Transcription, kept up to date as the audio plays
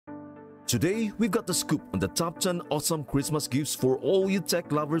Today, we've got the scoop on the top 10 awesome Christmas gifts for all you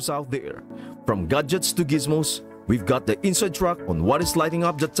tech lovers out there. From gadgets to gizmos, we've got the inside track on what is lighting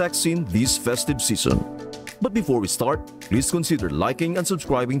up the tech scene this festive season. But before we start, please consider liking and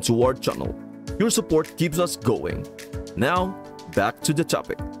subscribing to our channel. Your support keeps us going. Now, back to the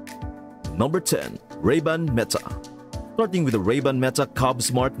topic. Number 10. Ray-Ban Meta. Starting with the Ray-Ban Meta Cub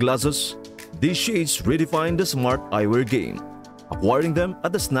Smart Glasses, these shades redefine the smart eyewear game. Acquiring them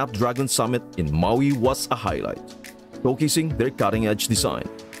at the Snapdragon Summit in Maui was a highlight, showcasing their cutting-edge design.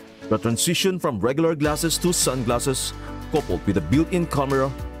 The transition from regular glasses to sunglasses, coupled with a built-in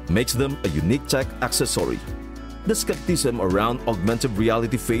camera, makes them a unique tech accessory. The skepticism around augmented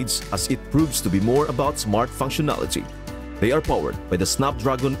reality fades as it proves to be more about smart functionality. They are powered by the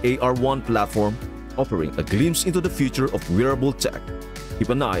Snapdragon AR1 platform, offering a glimpse into the future of wearable tech. Keep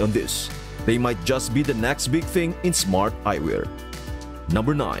an eye on this. They might just be the next big thing in smart eyewear.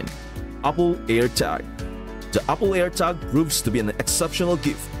 Number 9. Apple AirTag. The Apple AirTag proves to be an exceptional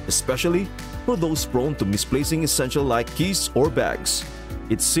gift, especially for those prone to misplacing essential like keys or bags.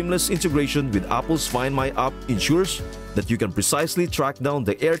 Its seamless integration with Apple's Find My app ensures that you can precisely track down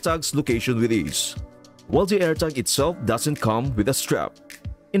the AirTag's location with ease. While the AirTag itself doesn't come with a strap,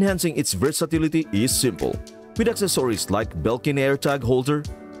 enhancing its versatility is simple. With accessories like Belkin AirTag holder,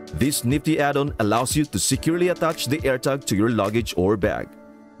 this nifty add-on allows you to securely attach the AirTag to your luggage or bag,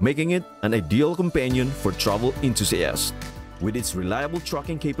 making it an ideal companion for travel enthusiasts. With its reliable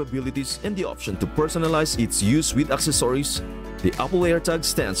tracking capabilities and the option to personalize its use with accessories, the Apple AirTag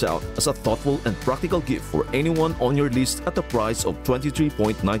stands out as a thoughtful and practical gift for anyone on your list at a price of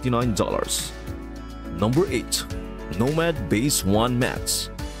 $23.99. Number 8. Nomad Base One Max.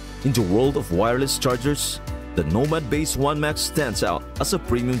 In the world of wireless chargers, the Nomad Base One Max stands out as a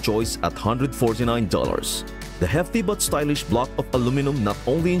premium choice at $149. The hefty but stylish block of aluminum not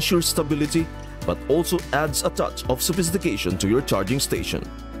only ensures stability, but also adds a touch of sophistication to your charging station.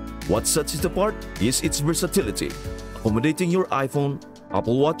 What sets it apart is its versatility, accommodating your iPhone,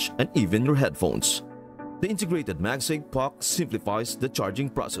 Apple Watch, and even your headphones. The integrated MagSafe puck simplifies the charging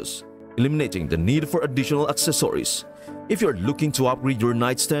process, eliminating the need for additional accessories. If you're looking to upgrade your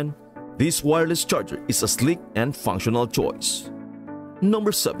nightstand, this wireless charger is a sleek and functional choice.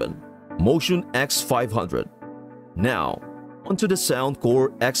 Number 7. Motion X500. Now, onto the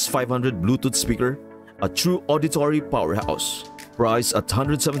Soundcore X500 Bluetooth speaker, a true auditory powerhouse. Priced at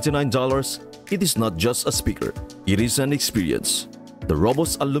 $179, it is not just a speaker, it is an experience. The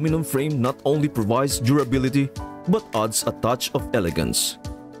robust aluminum frame not only provides durability, but adds a touch of elegance.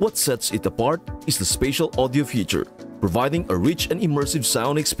 What sets it apart is the spatial audio feature, providing a rich and immersive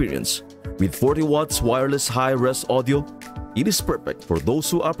sound experience. With 40 watts wireless high-res audio, it is perfect for those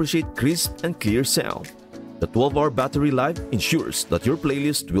who appreciate crisp and clear sound. The 12-hour battery life ensures that your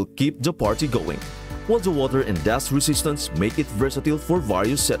playlist will keep the party going, while the water and dust resistance make it versatile for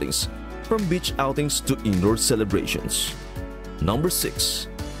various settings, from beach outings to indoor celebrations. Number 6.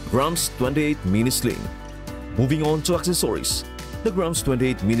 Grams 28 Mini Sling. Moving on to accessories, the Grams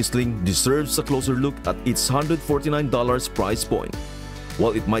 28 Mini Sling deserves a closer look at its $149 price point.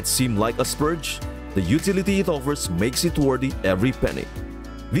 While it might seem like a splurge, the utility it offers makes it worthy every penny.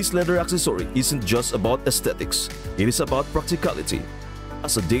 This leather accessory isn't just about aesthetics, it is about practicality.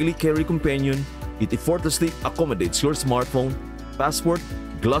 As a daily carry companion, it effortlessly accommodates your smartphone, passport,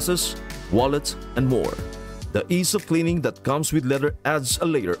 glasses, wallet, and more. The ease of cleaning that comes with leather adds a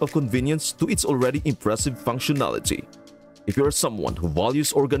layer of convenience to its already impressive functionality. If you're someone who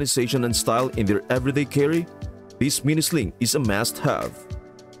values organization and style in their everyday carry, this mini sling is a must-have.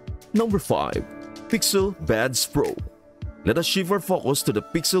 Number 5. Pixel Buds Pro. Let us shift our focus to the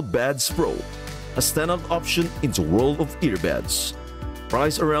Pixel Buds Pro, a standout option in the world of earbuds.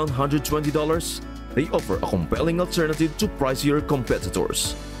 Priced around $120, they offer a compelling alternative to pricier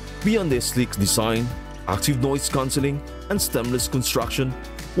competitors. Beyond their sleek design, active noise cancelling, and stemless construction,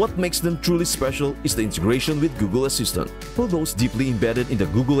 what makes them truly special is the integration with Google Assistant. For those deeply embedded in the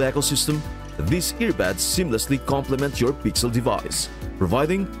Google ecosystem, these earbuds seamlessly complement your Pixel device,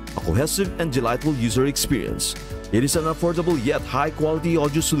 providing a cohesive and delightful user experience. It is an affordable yet high-quality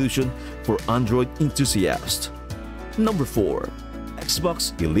audio solution for Android enthusiasts. Number 4.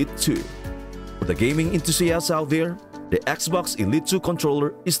 Xbox Elite 2. For the gaming enthusiasts out there, the Xbox Elite 2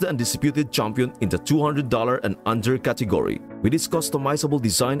 controller is the undisputed champion in the $200 and under category. With its customizable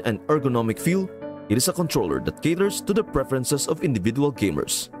design and ergonomic feel, it is a controller that caters to the preferences of individual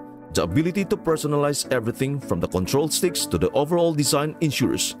gamers. The ability to personalize everything from the control sticks to the overall design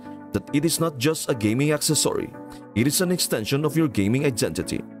ensures that it is not just a gaming accessory, it is an extension of your gaming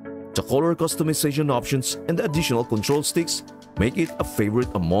identity. The color customization options and the additional control sticks make it a favorite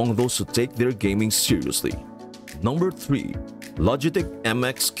among those who take their gaming seriously. Number 3. Logitech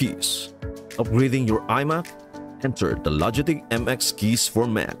MX Keys. Upgrading your iMac? Enter the Logitech MX Keys for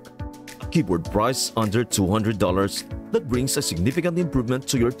Mac, a keyboard priced under $200 that brings a significant improvement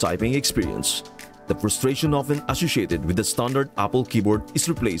to your typing experience. The frustration often associated with the standard Apple keyboard is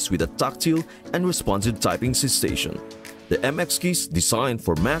replaced with a tactile and responsive typing sensation. The MX Keys, designed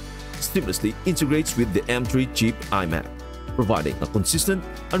for Mac, seamlessly integrates with the M3 chip iMac, providing a consistent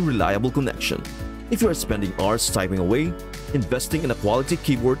and reliable connection. If you are spending hours typing away, investing in a quality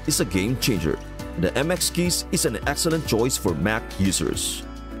keyboard is a game changer. The MX Keys is an excellent choice for Mac users.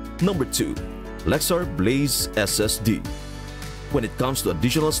 Number 2. Lexar Blaze SSD. When it comes to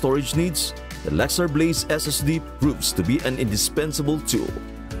additional storage needs, the Lexar Blaze SSD proves to be an indispensable tool.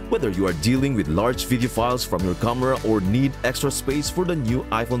 Whether you are dealing with large video files from your camera or need extra space for the new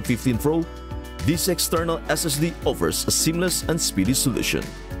iPhone 15 Pro, this external SSD offers a seamless and speedy solution.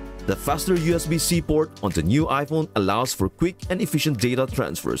 The faster USB-C port on the new iPhone allows for quick and efficient data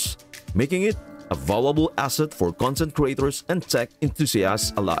transfers, making it a valuable asset for content creators and tech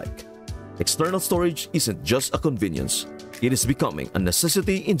enthusiasts alike. External storage isn't just a convenience, it is becoming a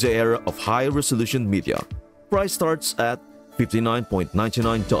necessity in the era of high-resolution media. Price starts at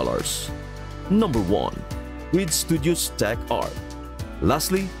 $59.99. Number 1. Grid Studios Tech Art.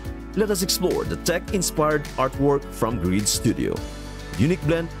 Lastly, let us explore the tech-inspired artwork from Grid Studio, a unique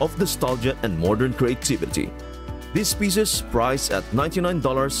blend of nostalgia and modern creativity. These pieces, priced at $99,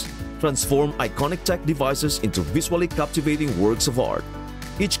 transform iconic tech devices into visually captivating works of art.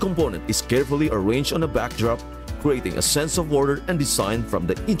 Each component is carefully arranged on a backdrop, creating a sense of order and design from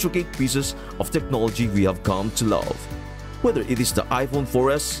the intricate pieces of technology we have come to love. Whether it is the iPhone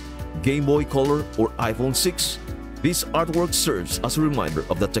 4S, Game Boy Color, or iPhone 6, this artwork serves as a reminder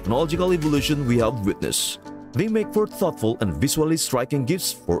of the technological evolution we have witnessed. They make for thoughtful and visually striking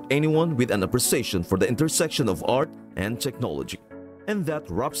gifts for anyone with an appreciation for the intersection of art and technology. And that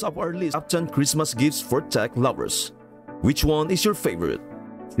wraps up our list of 10 Christmas gifts for tech lovers. Which one is your favorite?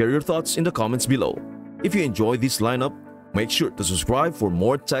 Share your thoughts in the comments below. If you enjoy this lineup, make sure to subscribe for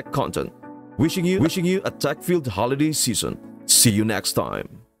more tech content. Wishing you a tech-filled holiday season. See you next time.